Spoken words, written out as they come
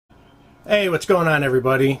Hey, what's going on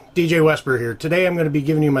everybody? DJ WesBur here. Today I'm going to be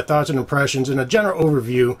giving you my thoughts and impressions and a general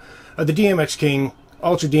overview of the DMXKing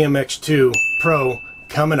UltraDMX2 Pro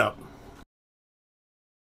coming up.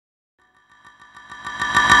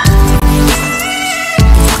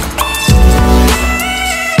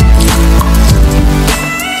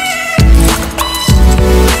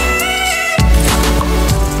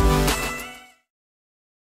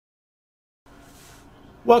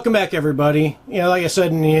 Welcome back everybody. Like I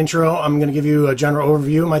said in the intro, I'm going to give you a general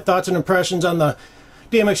overview, my thoughts and impressions on the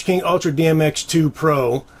DMXKing UltraDMX2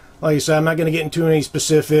 Pro. Like I said, I'm not going to get into any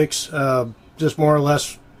specifics, just more or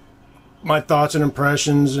less my thoughts and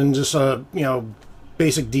impressions and just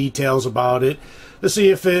basic details about it to see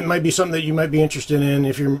if it might be something that you might be interested in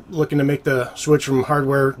if you're looking to make the switch from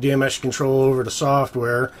hardware DMX control over to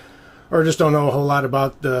software, or just don't know a whole lot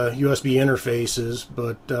about the USB interfaces.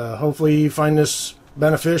 But hopefully you find this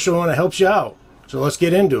beneficial and it helps you out. So let's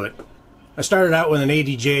get into it. I started out with an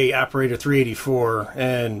ADJ Operator 384,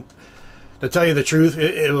 and to tell you the truth,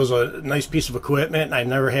 it was a nice piece of equipment. I've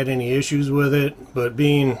never had any issues with it, but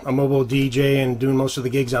being a mobile DJ and doing most of the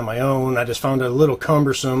gigs on my own, I just found it a little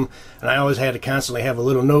cumbersome, and I always had to constantly have a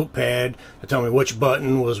little notepad to tell me which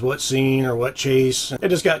button was what scene or what chase. It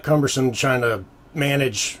just got cumbersome trying to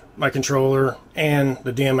manage my controller and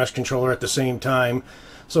the DMX controller at the same time.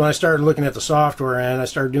 So when I started looking at the software end, I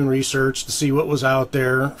started doing research to see what was out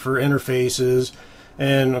there for interfaces.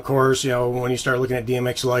 And of course, when you start looking at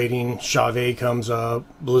DMX lighting, Chauvet comes up,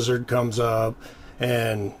 Blizzard comes up.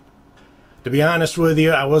 And to be honest with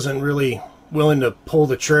you, I wasn't really willing to pull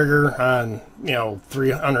the trigger on,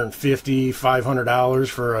 $350, $500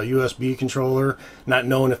 for a USB controller, not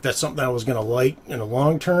knowing if that's something I was going to like in the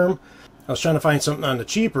long term. I was trying to find something on the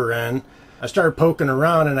cheaper end. I started poking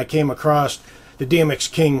around and I came across the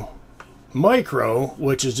DMXKing Micro,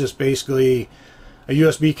 which is just basically a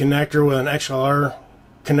USB connector with an XLR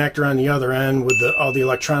connector on the other end with all the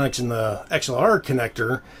electronics in the XLR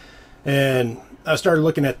connector. And I started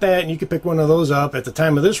looking at that, and you could pick one of those up at the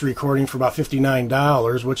time of this recording for about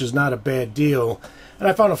 $59, which is not a bad deal. And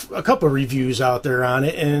I found a couple of reviews out there on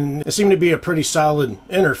it, and it seemed to be a pretty solid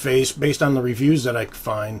interface based on the reviews that I could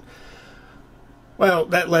find. Well,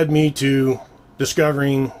 that led me to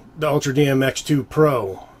discovering the UltraDMX2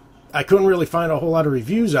 Pro. I couldn't really find a whole lot of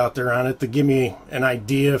reviews out there on it to give me an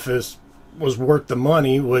idea if it was worth the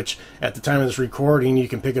money, which at the time of this recording you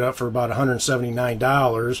can pick it up for about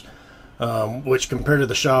 $179, which compared to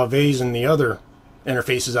the Chauvets and the other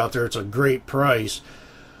interfaces out there, it's a great price.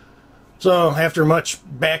 So after much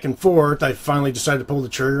back and forth, I finally decided to pull the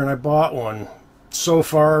trigger and I bought one. So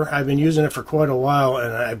far I've been using it for quite a while,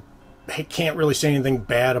 and I can't really say anything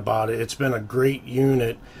bad about it. It's been a great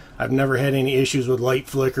unit. I've never had any issues with light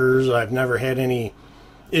flickers. I've never had any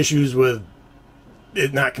issues with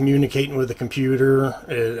it not communicating with the computer.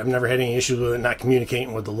 I've never had any issues with it not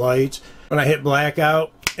communicating with the lights. When I hit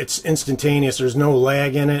blackout, it's instantaneous. There's no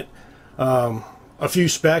lag in it. A few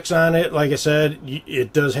specs on it, like I said,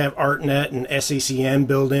 it does have ArtNet and sACN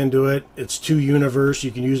built into it. It's 2 universe.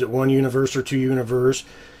 You can use it 1 universe or 2 universe.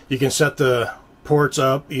 You can set the ports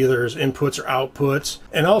up either as inputs or outputs.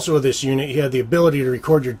 And also with this unit, you have the ability to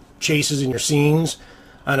record your chases and your scenes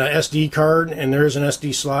on an SD card, and there is an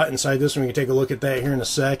SD slot inside this one. We can take a look at that here in a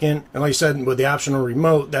second. And like I said, with the optional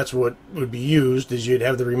remote, that's what would be used, is you'd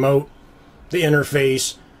have the remote, the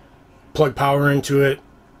interface, plug power into it,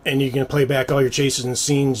 and you can play back all your chases and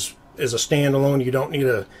scenes as a standalone. You don't need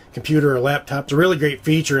a computer or laptop. It's a really great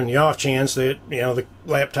feature in the off chance that the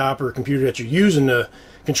laptop or computer that you're using to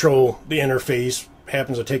control the interface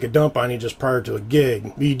happens to take a dump on you just prior to a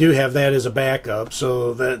gig. You do have that as a backup,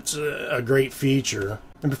 so that's a great feature.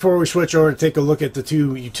 And before we switch over to take a look at the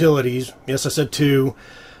 2 utilities, yes, I said 2,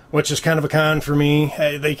 which is kind of a con for me.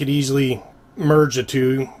 They could easily merge the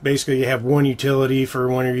 2. Basically, you have 1 utility for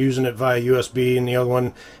when you're using it via USB, and the other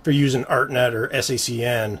one if you're using ArtNet or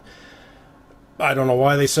sACN. I don't know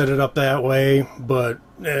why they set it up that way, but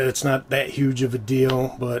it's not that huge of a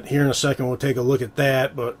deal. But here in a second we'll take a look at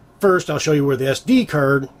that. But first I'll show you where the SD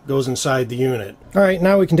card goes inside the unit. Alright,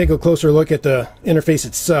 now we can take a closer look at the interface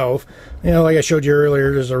itself. Like I showed you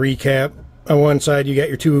earlier, there's a recap. On one side you got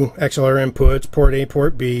your 2 XLR inputs, port A,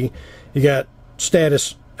 port B. You got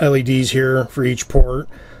status LEDs here for each port.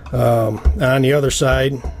 On the other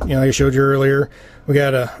side, like I showed you earlier, we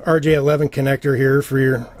got a RJ11 connector here for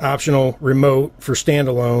your optional remote for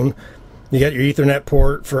standalone. You got your Ethernet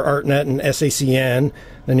port for ArtNet and sACN.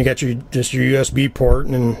 Then you got just your USB port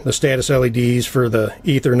and the status LEDs for the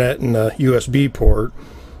Ethernet and the USB port.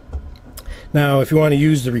 Now, if you want to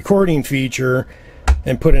use the recording feature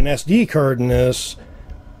and put an SD card in this,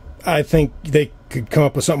 I think they could come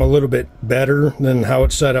up with something a little bit better than how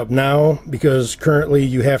it's set up now, because currently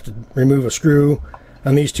you have to remove a screw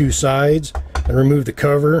on these two sides and remove the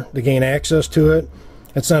cover to gain access to it.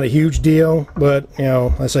 It's not a huge deal, but you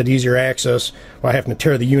know, I said easier access by having to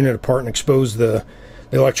tear the unit apart and expose the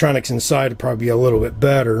electronics inside would probably be a little bit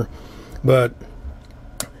better. But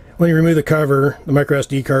when you remove the cover, the micro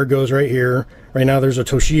SD card goes right here. Right now there's a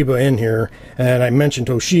Toshiba in here, and I mentioned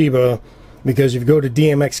Toshiba because if you go to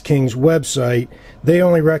DMXKing's website, they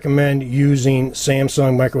only recommend using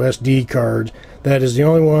Samsung micro SD cards. That is the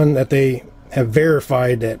only one that they have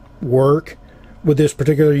verified that work with this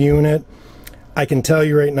particular unit. I can tell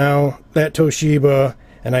you right now that Toshiba,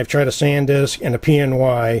 and I've tried a SanDisk and a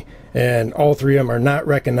PNY, and all three of them are not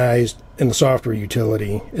recognized in the software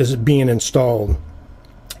utility as being installed.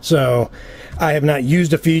 So I have not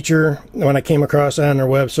used a feature. When I came across that on their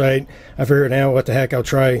website, I figured, now what the heck, I'll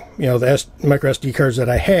try, you know, the micro SD cards that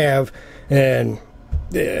I have, and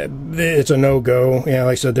it's a no-go. You know,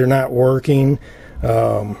 like I said, they're not working. I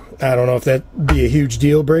don't know if that'd be a huge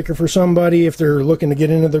deal breaker for somebody if they're looking to get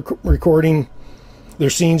into the recording their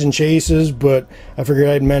scenes and chases, but I figured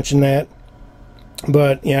I'd mention that.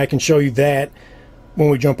 But yeah, I can show you that when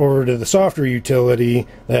we jump over to the software utility,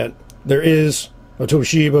 that there is a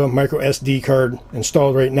Toshiba micro SD card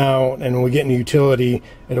installed right now, and when we get in the utility,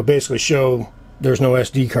 it'll basically show there's no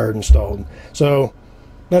SD card installed. So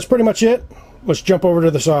that's pretty much it. Let's jump over to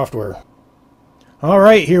the software.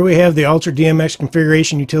 Alright, here we have the UltraDMX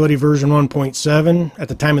Configuration Utility version 1.7. At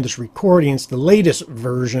the time of this recording, it's the latest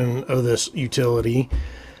version of this utility.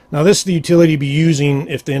 Now this is the utility to be using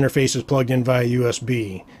if the interface is plugged in via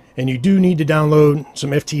USB. And you do need to download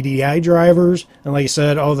some FTDI drivers. And like I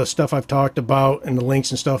said, all the stuff I've talked about and the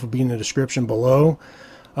links and stuff will be in the description below.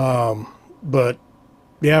 But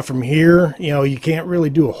yeah, from here, you know, you can't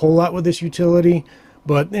really do a whole lot with this utility.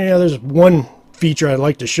 But yeah, there's one feature I'd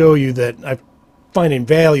like to show you that I've finding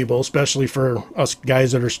valuable, especially for us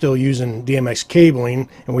guys that are still using DMX cabling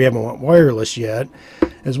and we haven't went wireless yet,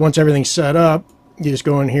 is once everything's set up, you just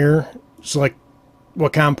go in here, select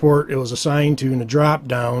what COM port it was assigned to in the drop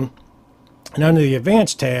down, and under the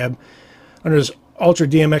Advanced tab, under this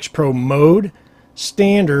UltraDMX Pro mode,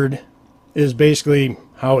 standard is basically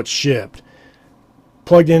how it's shipped.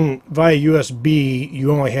 Plugged in via USB,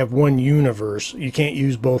 you only have one universe. You can't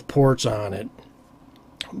use both ports on it.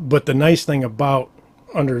 But the nice thing about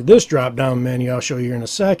under this drop down menu, I'll show you in a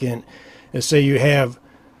second, is say you have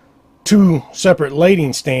two separate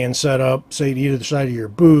lighting stands set up, say to either side of your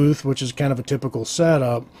booth, which is kind of a typical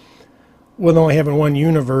setup. With only having one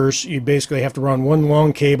universe, you basically have to run one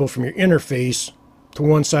long cable from your interface to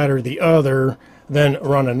one side or the other, then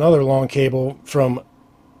run another long cable from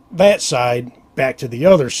that side back to the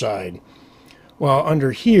other side. Well,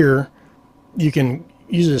 under here, you can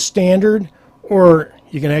use it as standard, or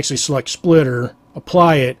you can actually select splitter,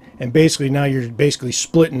 apply it, and basically now you're basically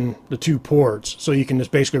splitting the two ports. So you can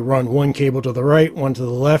just basically run one cable to the right, one to the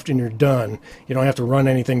left, and you're done. You don't have to run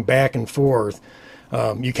anything back and forth.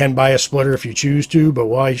 You can buy a splitter if you choose to, but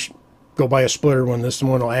why go buy a splitter when this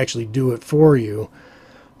one will actually do it for you?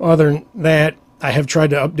 Other than that, I have tried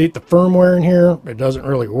to update the firmware in here. It doesn't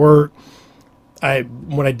really work.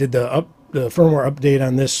 When I did the firmware update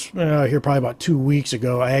on this here probably about 2 weeks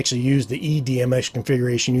ago, I actually used the eDMX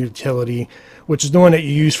Configuration Utility, which is the one that you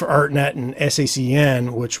use for ArtNet and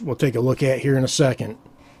sACN, which we'll take a look at here in a second.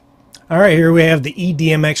 Alright, here we have the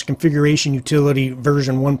eDMX Configuration Utility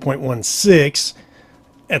version 1.16.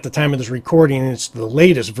 At the time of this recording, it's the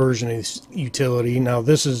latest version of this utility. Now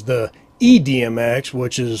this is the eDMX,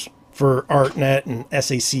 which is for ArtNet and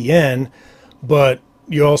sACN, but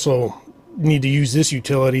you also need to use this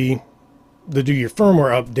utility to do your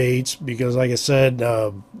firmware updates, because like I said,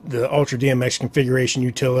 the UltraDMX Configuration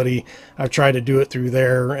Utility, I've tried to do it through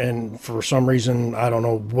there, and for some reason, I don't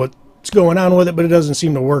know what's going on with it, but it doesn't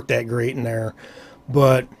seem to work that great in there.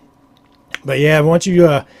 But yeah, once you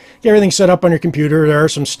get everything set up on your computer, there are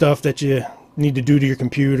some stuff that you need to do to your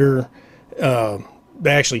computer to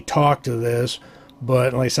actually talk to this.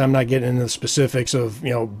 But like I said, I'm not getting into the specifics of,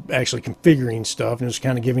 you know, actually configuring stuff. I'm just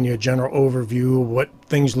kind of giving you a general overview of what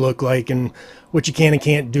things look like and what you can and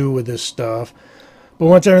can't do with this stuff. But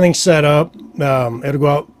once everything's set up, it'll go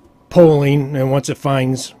out polling, and once it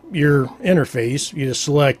finds your interface, you just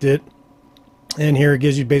select it. And here it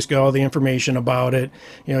gives you basically all the information about it,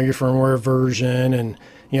 you know, your firmware version and,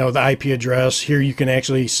 you know, the IP address. Here you can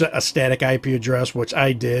actually set a static IP address, which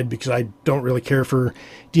I did because I don't really care for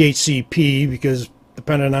DHCP, because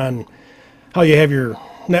depending on how you have your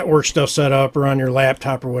network stuff set up or on your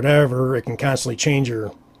laptop or whatever, it can constantly change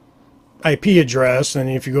your IP address. And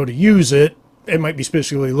if you go to use it, it might be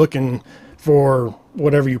specifically looking for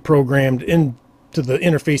whatever you programmed into the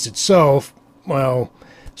interface itself, well,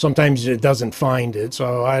 sometimes it doesn't find it.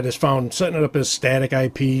 So I just found setting it up as static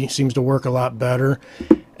IP seems to work a lot better.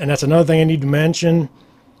 And that's another thing I need to mention.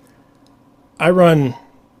 I run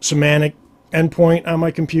semantic endpoint on my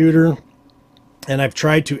computer, and I've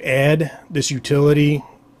tried to add this utility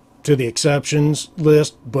to the exceptions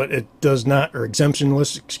list, but it does not, or exemption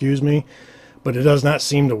list, excuse me, but it does not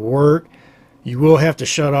seem to work. You will have to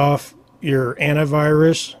shut off your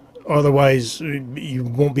antivirus, otherwise you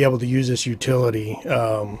won't be able to use this utility.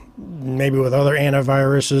 Maybe with other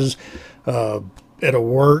antiviruses it'll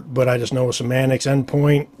work, but I just know with semantics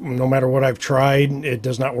endpoint, no matter what I've tried, it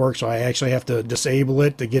does not work. So I actually have to disable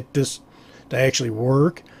it to get this to actually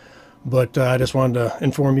work. But I just wanted to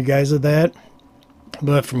inform you guys of that.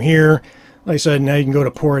 But from here, like I said, now you can go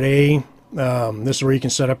to port A. This is where you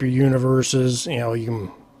can set up your universes. You know, you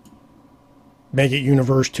can make it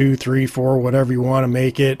universe 2, 3, 4, whatever you want to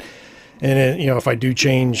make it. And then, you know, if I do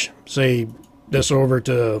change, say, this over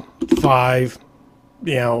to 5,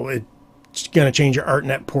 you know, it's going to change your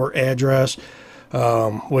ArtNet port address,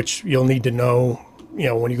 which you'll need to know, you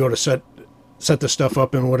know, when you go to set the stuff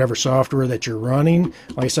up in whatever software that you're running.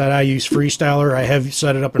 Like I said, I use Freestyler. I have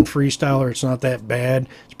set it up in Freestyler. It's not that bad.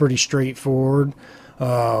 It's pretty straightforward.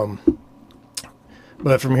 But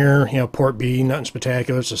from here, you know, port B, nothing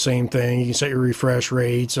spectacular. It's the same thing. You can set your refresh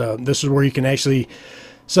rates. This is where you can actually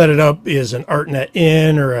set it up as an ArtNet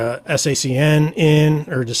in or a sACN in,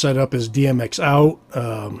 or to set it up as DMX out.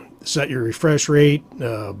 Set your refresh rate.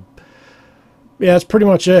 Yeah, that's pretty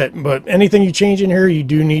much it. But anything you change in here, you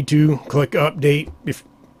do need to click update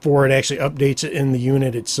before it actually updates it in the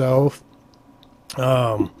unit itself.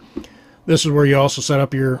 This is where you also set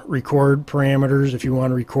up your record parameters if you want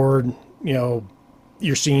to record, you know,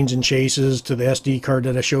 your scenes and chases to the SD card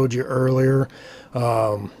that I showed you earlier.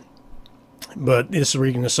 But this is where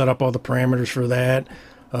you can set up all the parameters for that.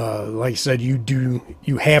 Like I said,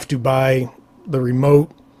 you have to buy the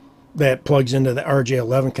remote that plugs into the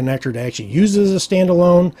RJ11 connector to actually use it as a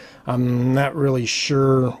standalone. I'm not really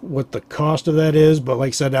sure what the cost of that is, but like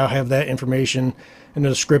I said, I'll have that information in the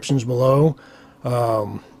descriptions below.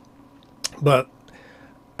 But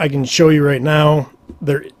I can show you right now,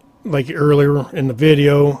 there, like earlier in the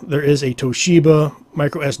video, there is a Toshiba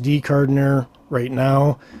micro SD card in there right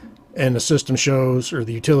now, and the system shows, or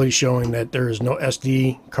the utility showing, that there is no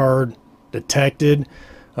SD card detected.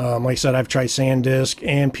 Like I said, I've tried SanDisk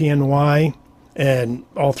and PNY, and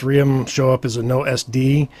all three of them show up as a no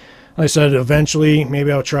SD. Like I said, eventually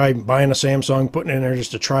maybe I'll try buying a Samsung, putting it in there just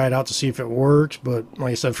to try it out to see if it works. But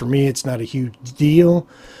like I said, for me, it's not a huge deal.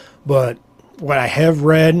 But what I have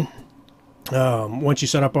read, once you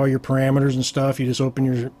set up all your parameters and stuff, you just open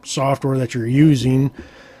your software that you're using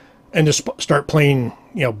and just start playing,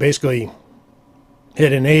 you know, basically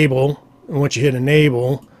hit enable. And once you hit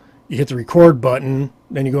enable, you hit the record button,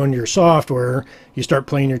 then you go into your software, you start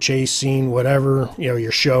playing your chase scene, whatever, you know,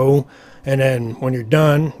 your show, and then when you're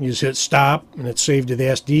done, you just hit stop, and it's saved to the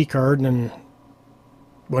SD card, and then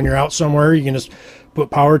when you're out somewhere, you can just put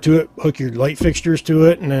power to it, hook your light fixtures to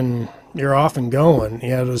it, and then you're off and going. You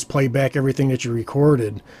know, just play back everything that you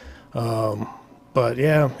recorded. But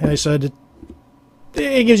yeah, like I said,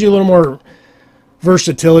 it gives you a little more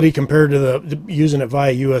versatility compared to using it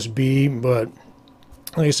via USB, but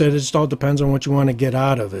like I said, it just all depends on what you want to get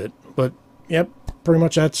out of it. But yep, pretty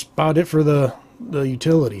much that's about it for the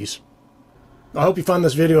utilities. I hope you found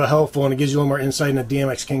this video helpful and it gives you a little more insight into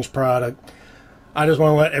DMXKing's product. I just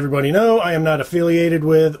want to let everybody know I am not affiliated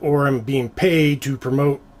with or I'm being paid to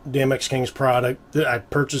promote DMXKing's product. I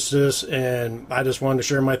purchased this and I just wanted to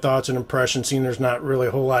share my thoughts and impressions, seeing there's not really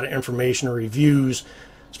a whole lot of information or reviews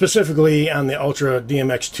specifically on the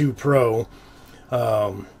UltraDMX2 Pro.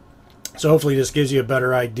 So hopefully this gives you a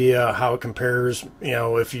better idea how it compares, you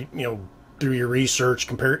know, if you know, through your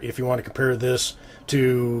research, if you want to compare this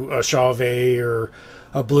to a Chauvet or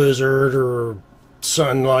a Blizzard or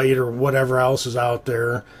Sunlight or whatever else is out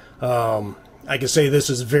there. I can say this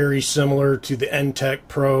is very similar to the ENTTEC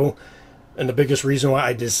Pro, and the biggest reason why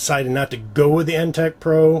I decided not to go with the ENTTEC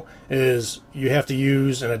Pro is you have to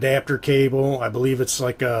use an adapter cable. I believe it's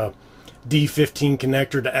like a D15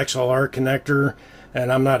 connector to XLR connector,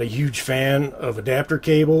 and I'm not a huge fan of adapter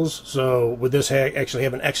cables, so with this actually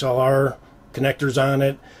having XLR connectors on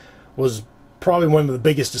it was probably one of the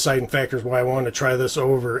biggest deciding factors why I wanted to try this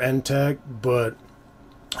over ENTTEC. But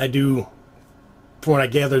I do, from what I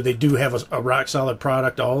gather, they do have a rock solid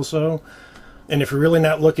product also. And if you're really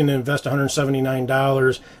not looking to invest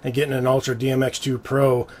 $179 and getting an UltraDMX2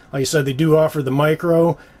 Pro, like I said, they do offer the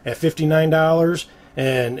Micro at $59,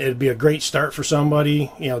 and it'd be a great start for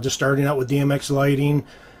somebody, you know, just starting out with DMX lighting,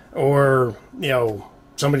 or, you know,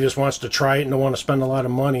 somebody just wants to try it and don't want to spend a lot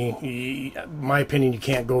of money. In my opinion, you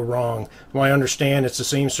can't go wrong. Well, I understand it's the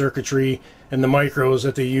same circuitry and the micros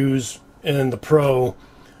that they use in the Pro.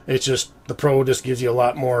 It's just the Pro just gives you a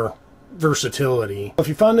lot more versatility. If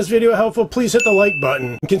you found this video helpful, please hit the like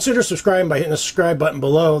button and consider subscribing by hitting the subscribe button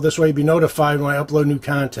below. This way you'll be notified when I upload new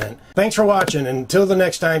content. Thanks for watching, and until the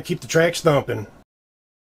next time, keep the tracks thumping.